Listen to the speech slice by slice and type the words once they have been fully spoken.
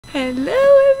Hello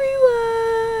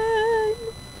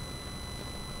everyone!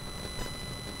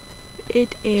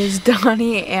 It is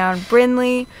Donny and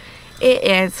Brynley. It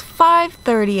is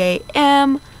 5:30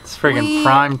 a.m. It's freaking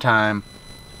prime time.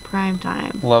 Prime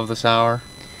time. Love this hour.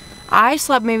 I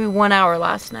slept maybe 1 hour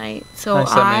last night, so I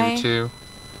slept maybe 2.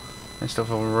 I still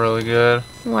feel really good.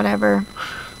 Whatever.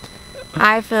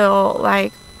 I feel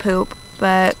like poop,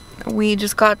 but we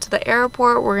just got to the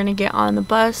airport. We're gonna get on the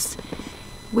bus.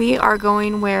 We are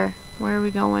going where? Where are we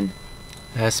going?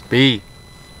 SB.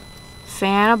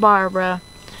 Santa Barbara.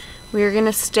 We are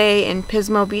gonna stay in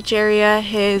Pismo Beach area.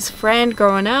 His friend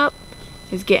growing up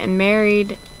is getting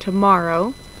married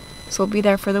tomorrow. So we'll be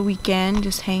there for the weekend,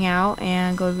 just hang out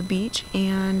and go to the beach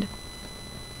and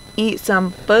eat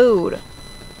some food.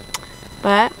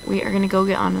 But we are gonna go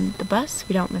get on the bus.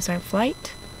 We don't miss our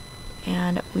flight.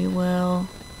 And we will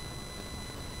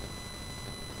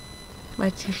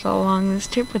let you follow along this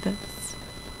trip with us.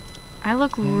 I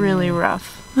look really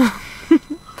rough.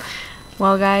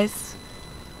 Well guys,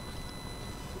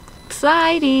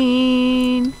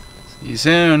 exciting. See you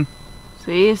soon.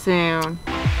 See you soon.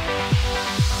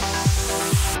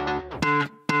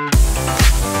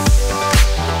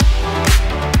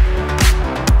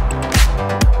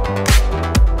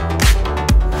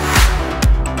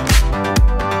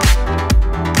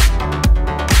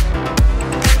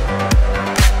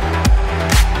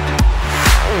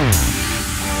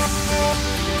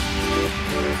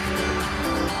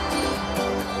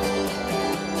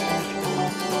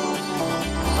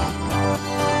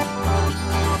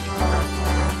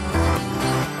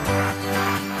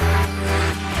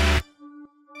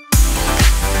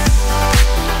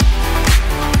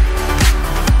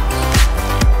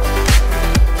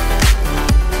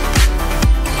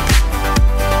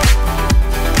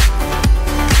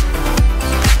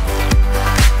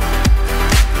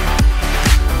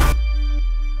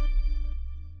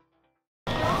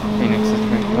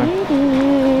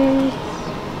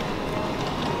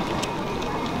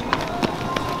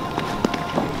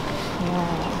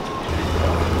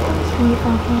 We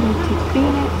are headed to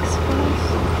Phoenix first,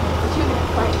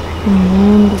 and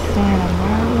then to Santa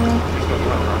Barbara.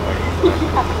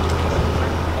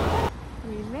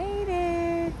 We made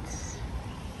it.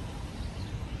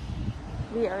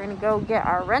 We are gonna go get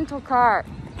our rental car.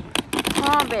 Come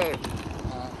on, babe.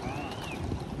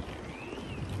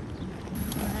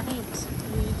 Alright,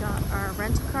 we got our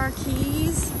rental car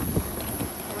keys.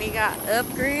 We got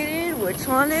upgraded. Which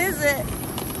one is it?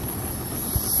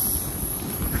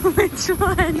 Which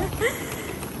one?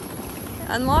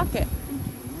 Unlock it.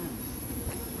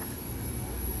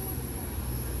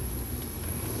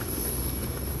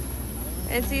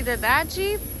 It's either that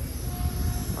Jeep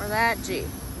or that Jeep.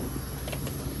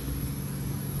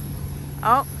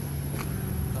 Oh,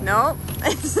 nope,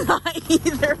 it's not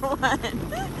either one.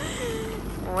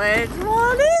 Which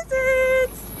one is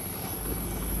it?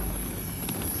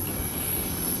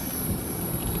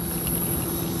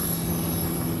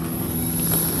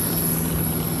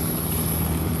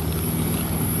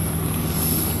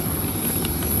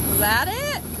 Is that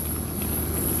it?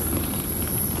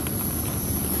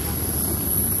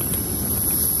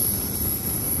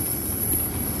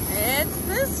 It's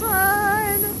this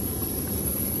one.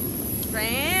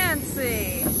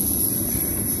 Fancy.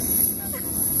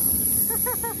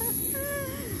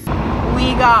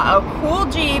 We got a cool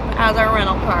Jeep as our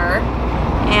rental car,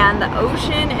 and the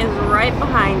ocean is right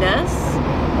behind us.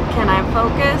 Can I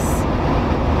focus?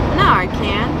 No, I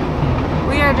can.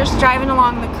 We are just driving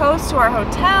along the coast to our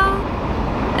hotel,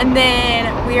 and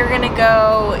then we are gonna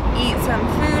go eat some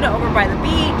food over by the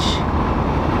beach,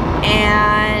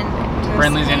 and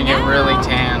Brynley's gonna get really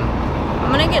tan.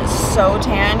 I'm gonna get so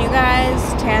tan, you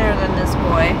guys, tanner than this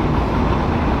boy.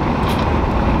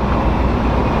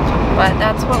 But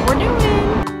that's what we're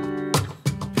doing.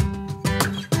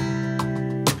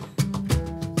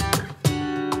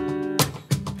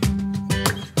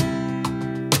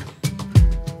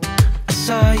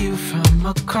 Saw you from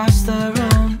across the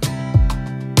room.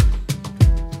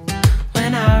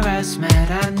 When our eyes met,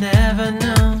 I never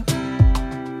knew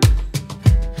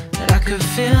that I could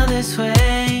feel this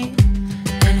way,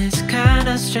 and it's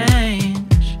kinda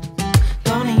strange.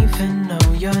 Don't even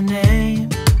know your name.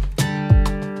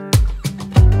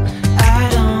 I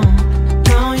don't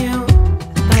know you,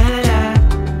 but I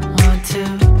want to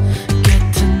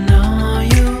get to know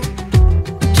you.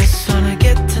 Just wanna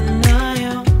get to know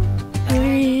you.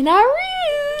 We're in our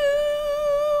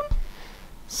room.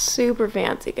 Super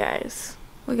fancy, guys.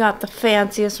 We got the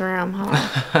fanciest room, huh?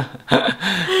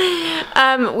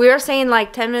 We are staying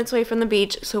like 10 minutes away from the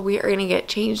beach, so we are gonna get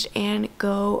changed and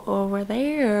go over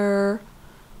there.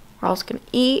 We're also gonna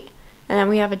eat. And then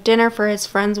we have a dinner for his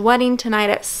friend's wedding tonight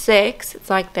at 6. It's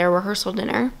like their rehearsal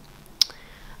dinner.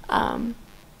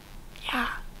 Yeah,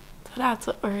 so that's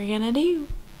what we're gonna do.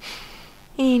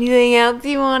 Anything else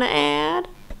you want to add?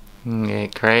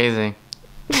 Get crazy.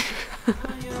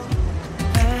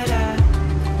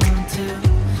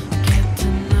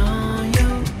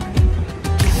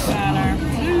 Got our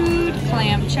food,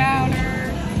 clam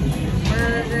chowder,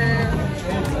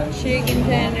 burger, chicken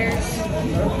tenders.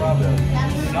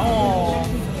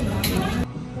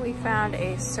 We found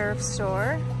a surf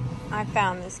store. I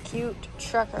found this cute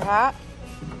trucker hat.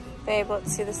 Babe,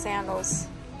 let's see the sandals.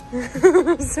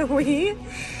 So we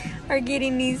are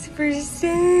getting these for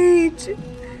stage.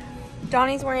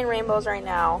 Donnie's wearing rainbows right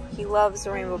now. He loves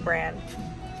the rainbow brand.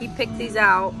 He picked these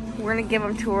out. We're gonna give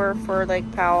them to her for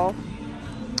Lake Powell.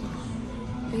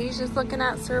 He's just looking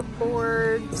at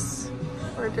surfboards.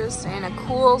 We're just in a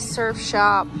cool surf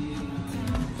shop.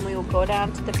 We will go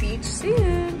down to the beach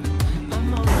soon.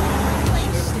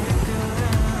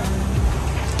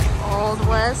 Old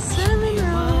West Cinnamon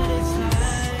Rolls.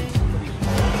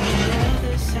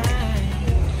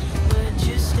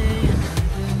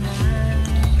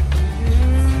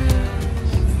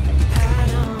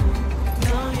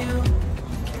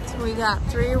 So we got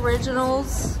 3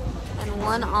 originals and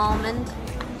 1 almond.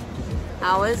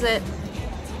 How is it?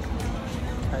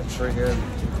 That's pretty good.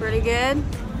 Pretty good?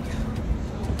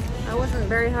 I wasn't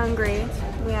very hungry.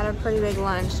 We had a pretty big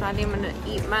lunch, so I didn't even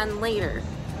eat mine later.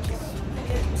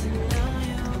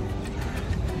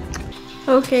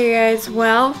 Okay guys,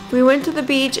 well, we went to the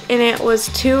beach and it was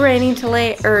too rainy to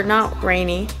lay, or not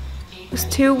rainy. It was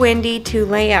too windy to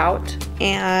lay out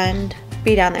and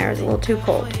be down there. It was a little too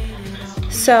cold.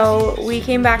 So we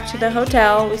came back to the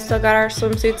hotel. We still got our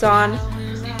swimsuits on.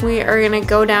 We are gonna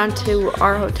go down to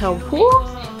our hotel pool.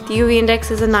 The UV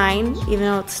index is a 9, even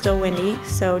though it's still windy.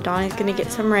 So Donnie's gonna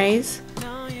get some rays.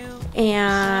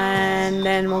 And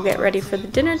then we'll get ready for the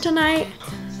dinner tonight.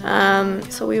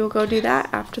 So we will go do that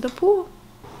after the pool.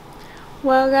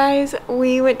 Well guys,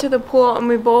 we went to the pool and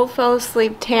we both fell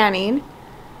asleep tanning.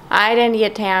 I didn't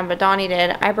get tan, but Donnie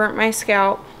did. I burnt my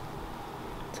scalp.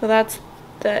 So that's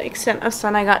the extent of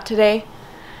sun I got today.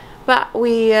 But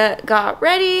we got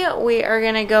ready. We are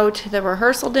gonna go to the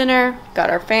rehearsal dinner. Got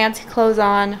our fancy clothes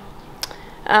on.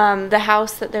 The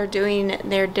house that they're doing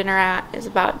their dinner at is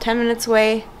about 10 minutes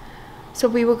away. So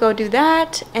we will go do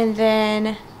that and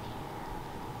then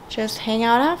just hang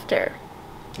out after.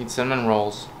 Eat cinnamon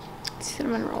rolls.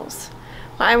 Cinnamon rolls.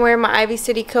 Well, I'm wearing my Ivy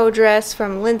City co-dress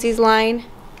from Lindsay's line.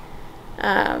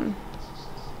 Now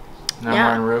Yeah.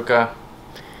 I'm wearing Ruka.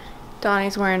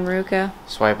 Donnie's wearing Ruka.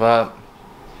 Swipe up.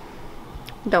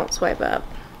 Don't swipe up.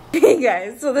 Hey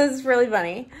guys, so this is really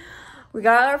funny. We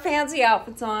got our fancy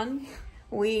outfits on.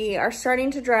 We are starting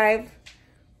to drive.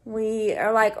 We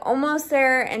are like almost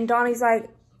there and Donnie's like,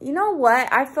 you know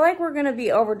what? I feel like we're gonna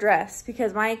be overdressed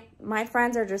because my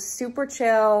friends are just super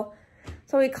chill.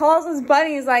 So he calls his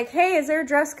buddy, he's like, hey, is there a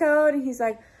dress code? And he's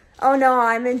like, oh no,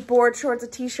 I'm in board shorts, a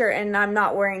t-shirt, and I'm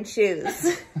not wearing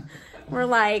shoes. We're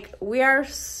like, we are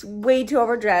way too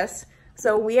overdressed.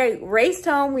 So we raced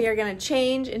home. We are gonna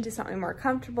change into something more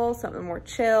comfortable, something more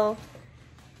chill.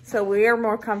 So we are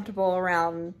more comfortable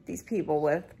around these people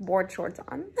with board shorts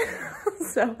on.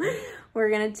 So we're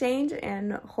gonna change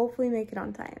and hopefully make it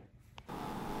on time.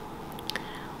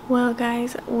 Well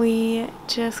guys, we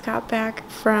just got back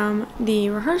from the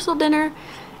rehearsal dinner.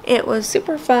 It was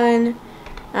super fun.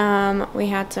 We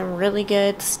had some really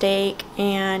good steak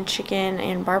and chicken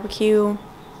and barbecue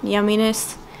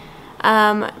yumminess.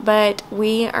 But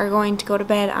we are going to go to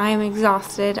bed. I am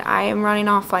exhausted. I am running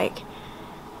off like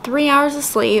 3 hours of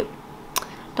sleep.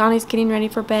 Donnie's getting ready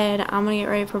for bed. I'm gonna get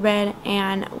ready for bed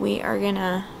and we are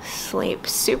gonna sleep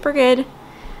super good.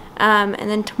 And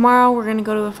then tomorrow we're gonna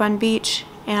go to a fun beach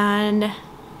and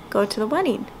go to the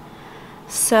wedding.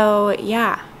 So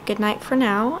yeah, good night for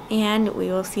now and we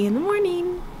will see you in the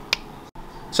morning.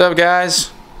 What's up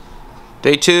guys?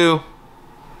 Day 2.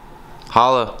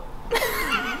 Holla.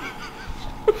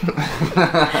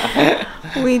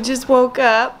 We just woke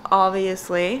up,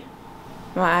 obviously.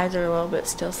 My eyes are a little bit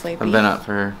still sleepy. I've been up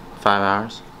for 5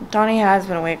 hours. Donnie has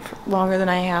been awake for longer than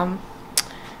I am.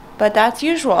 But that's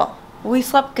usual. We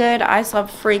slept good. I slept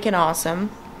freaking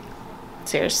awesome.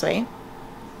 Seriously.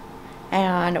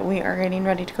 And we are getting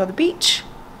ready to go to the beach.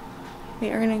 We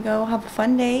are going to go have a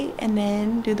fun day and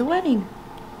then do the wedding.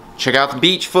 Check out the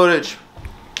beach footage.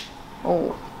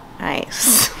 Oh,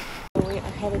 nice. We are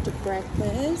headed to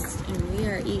breakfast and we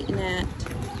are eating at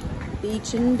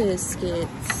Beach and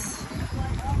Biscuits.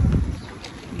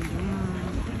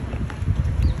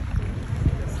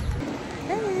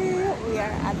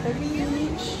 are at the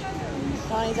beach.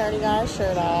 Donnie's already got his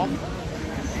shirt off.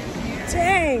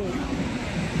 Dang!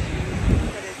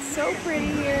 But it's so pretty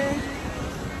here.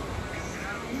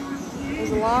 It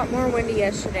was a lot more windy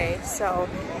yesterday, so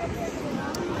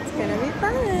it's gonna be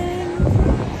fun.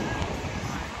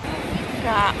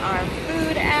 Got our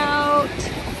food out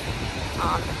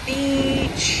on the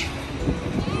beach.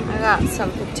 I got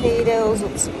some potatoes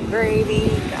with some gravy.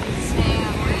 Got a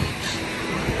sandwich.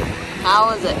 How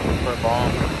was it? Pretty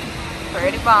bomb.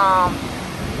 Pretty bomb.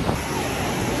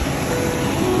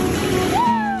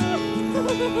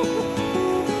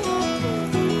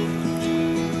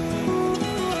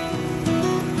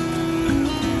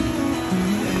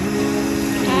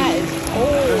 That is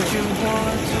cold.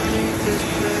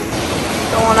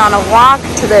 Going on a walk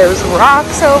to those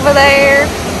rocks over there.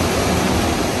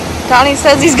 Donnie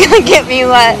says he's gonna get me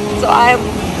wet, so I'm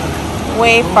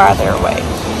way farther away.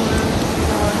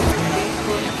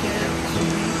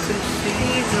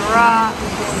 These rocks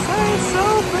are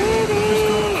so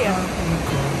pretty.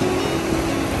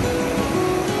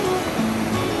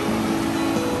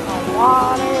 The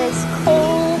water is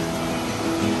cold.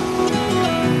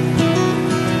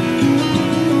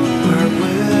 Where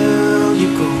will you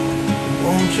go?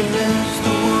 Won't you miss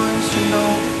the ones you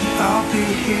know? I'll be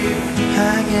here,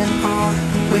 hanging on,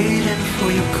 waiting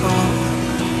for your call.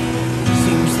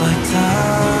 Seems like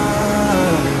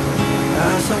time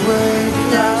as I wait,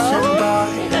 dancing by,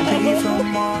 leave a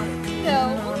mark.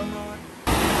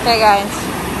 Hey guys,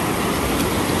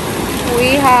 we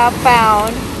have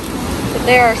found that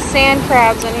there are sand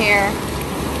crabs in here.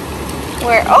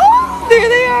 Where? Oh, there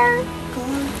they are.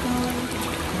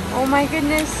 Oh my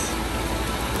goodness.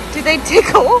 Do they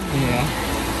tickle? Yeah.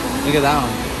 Look at that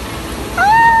one.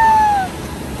 Ah!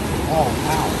 Oh,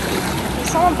 wow. Did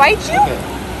someone bite you?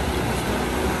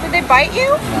 Did they bite you?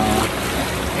 No.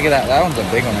 Look at that. That one's a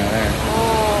big one right there.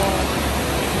 Oh.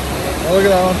 Oh, look at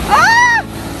that one. Ah!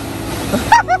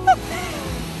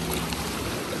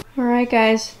 Alright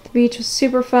guys, the beach was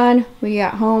super fun. We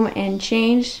got home and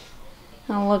changed.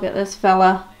 And look at this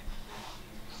fella.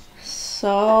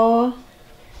 So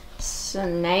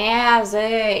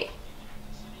snazzy.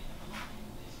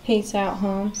 Peace out,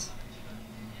 Holmes.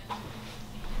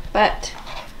 But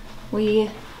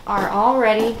we are all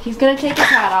ready. He's gonna take his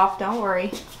hat off, don't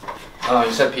worry. Oh,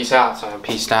 you said peace out, so I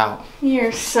peaced out.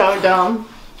 You're so dumb.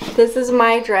 This is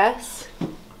my dress.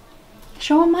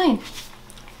 Show him mine.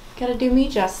 Gotta do me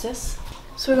justice.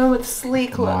 So we're going with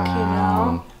sleek look,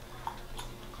 Wow.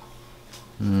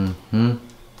 you know?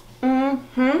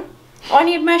 Oh, I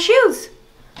need my shoes.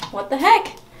 What the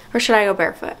heck? Or should I go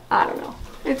barefoot? I don't know.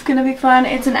 It's gonna be fun.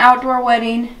 It's an outdoor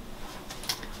wedding.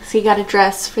 So you gotta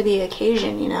dress for the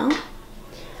occasion, you know?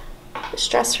 This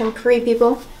dress from Cree,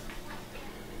 people.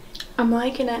 I'm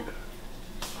liking it.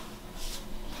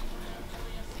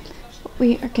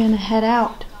 We are gonna head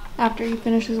out after he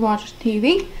finishes watching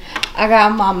TV. I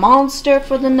got my monster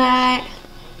for the night.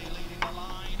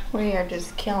 We are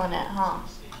just killing it, huh?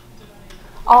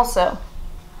 Also,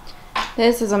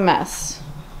 this is a mess.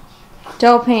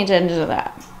 Don't pay attention to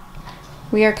that.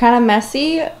 We are kind of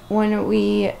messy when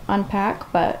we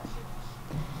unpack, but...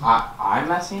 I'm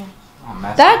messy? I'm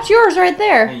messy. That's yours right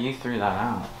there. Hey, you threw that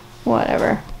out.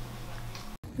 Whatever.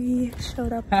 We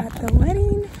showed up at the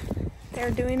wedding.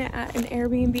 They're doing it at an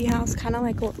Airbnb house, kind of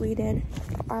like what we did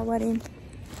for our wedding.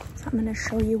 So I'm going to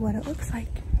show you what it looks like.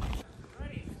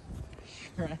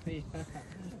 Ready?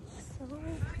 So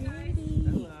pretty.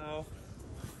 Hello.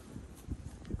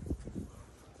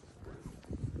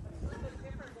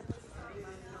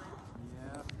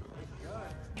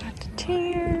 Got the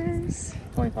chairs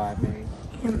 25 maybe.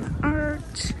 and the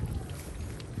art.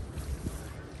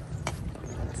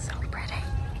 So pretty.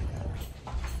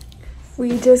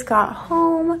 We just got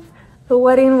home. The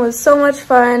wedding was so much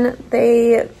fun.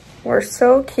 They were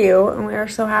so cute and we are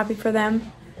so happy for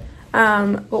them.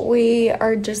 But we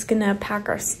are just gonna pack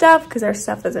our stuff because our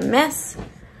stuff is a mess.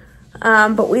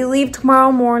 But we leave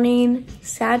tomorrow morning,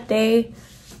 sad day.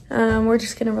 We're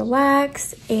just gonna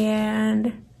relax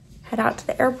and head out to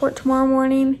the airport tomorrow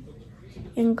morning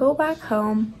and go back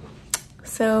home.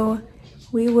 So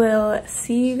we will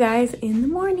see you guys in the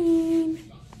morning.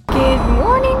 Good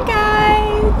morning,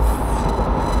 guys.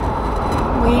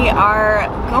 We are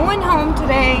going home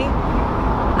today.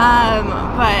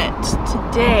 But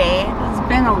today has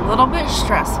been a little bit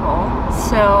stressful.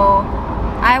 So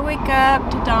I wake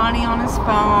up to Donnie on his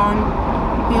phone.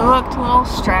 He looked a little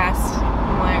stressed.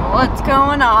 I'm like, what's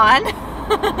going on?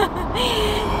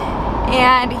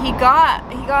 And he got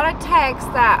a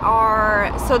text that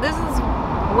so this is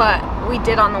what we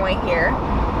did on the way here.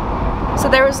 So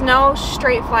there was no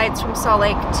straight flights from Salt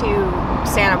Lake to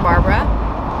Santa Barbara.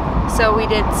 So we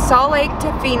did Salt Lake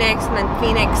to Phoenix and then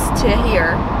Phoenix to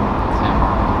here,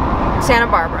 Santa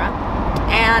Barbara.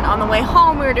 And on the way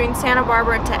home we were doing Santa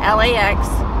Barbara to LAX,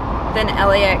 then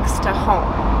LAX to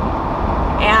home.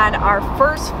 And our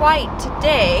first flight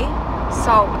today,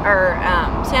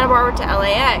 Santa Barbara to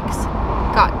LAX,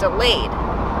 got delayed.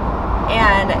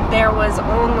 And there was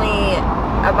only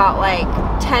about like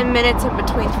 10 minutes in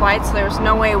between flights, so there was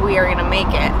no way we were gonna make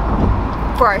it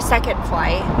for our second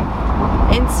flight.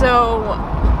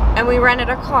 And we rented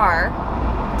a car,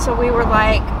 so we were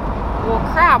like, well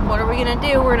crap, what are we gonna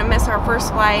do? We're gonna miss our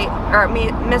first flight, or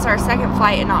miss our second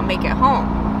flight and not make it home.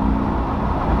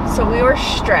 So we were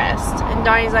stressed, and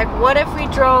Donnie's like, what if we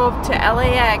drove to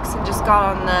LAX and just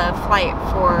got on the flight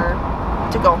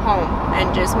to go home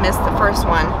and just missed the first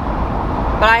one?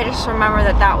 But I just remember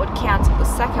that would cancel the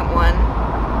second one.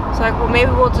 So like, well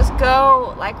maybe we'll just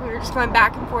go, like we were just going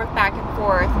back and forth.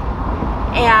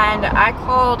 And I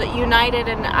called United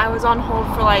and I was on hold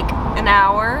for like an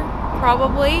hour,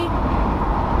 probably.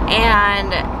 And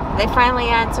they finally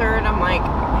answered. I'm like,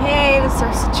 hey, this is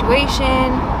our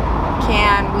situation.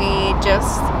 Can we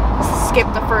just skip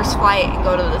the first flight and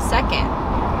go to the second?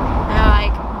 And they're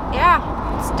like, yeah,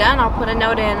 it's done. I'll put a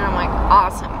note in. And I'm like,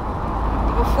 awesome.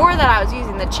 Before that I was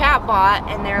using the chat bot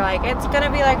and they're like, it's gonna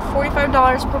be like $45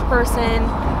 per person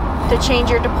to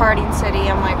change your departing city.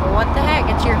 I'm like, well what the heck,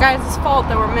 it's your guys' fault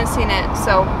that we're missing it.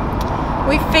 So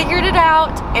we figured it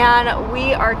out and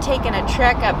we are taking a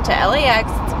trek up to LAX.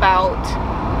 It's about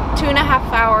 2.5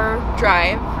 hour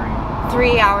drive,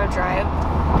 3 hour drive,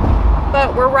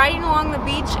 but we're riding along the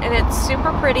beach and it's super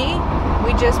pretty.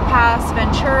 We just passed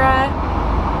Ventura.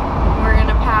 We're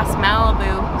gonna pass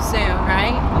Malibu soon,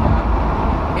 right?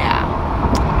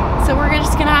 Yeah. So we're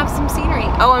just gonna have some scenery.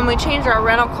 Oh, and we changed our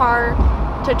rental car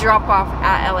to drop off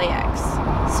at LAX.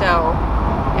 So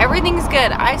everything's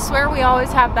good. I swear we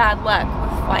always have bad luck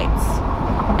with flights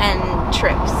and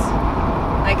trips.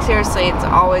 Like seriously, it's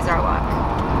always our luck.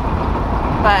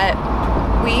 But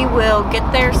we will get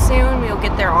there soon. We'll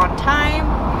get there on time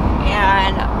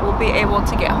and we'll be able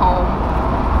to get home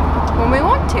when we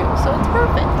want to. So it's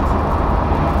perfect.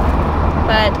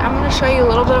 But I'm going to show you a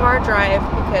little bit of our drive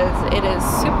because it is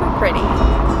super pretty.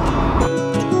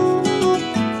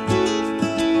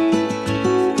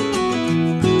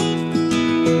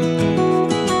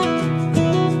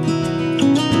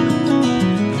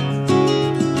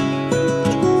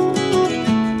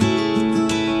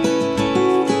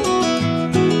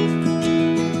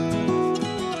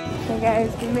 Okay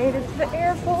guys, we made it to the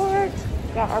airport.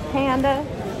 Got our Panda.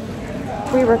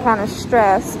 We were kind of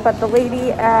stressed, but the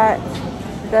lady at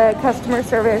the customer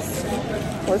service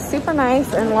was super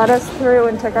nice and let us through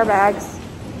and took our bags.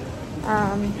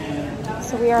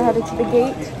 So we are headed to the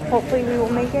gate. Hopefully we will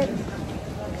make it.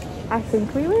 I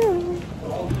think we will.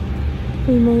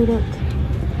 We made it.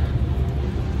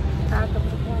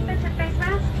 Face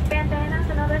masks, bandanas,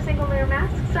 and other single-layer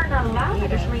masks are not allowed.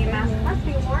 Additionally, a mask must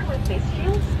be worn with face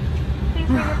shields. Please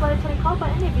bring your blood to the call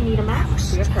button if you need a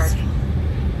mask free of charge.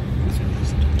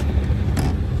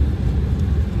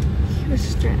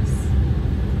 Stress.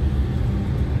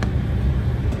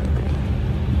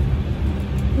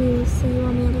 We will see you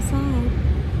on the other side.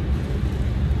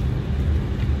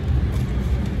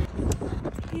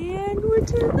 And we're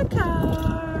to the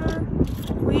car.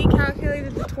 We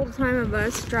calculated the total time of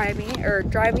us driving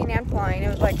and flying. It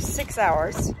was like 6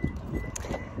 hours.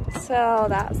 So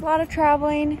that's a lot of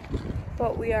traveling,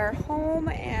 but we are home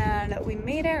and we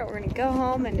made it. We're gonna go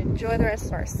home and enjoy the rest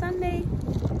of our Sunday.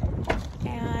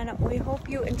 And we hope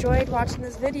you enjoyed watching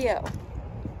this video.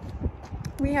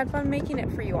 We had fun making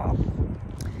it for you all.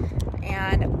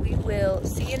 And we will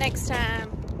see you next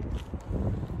time.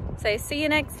 Say, see you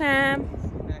next time.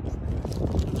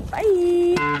 Bye.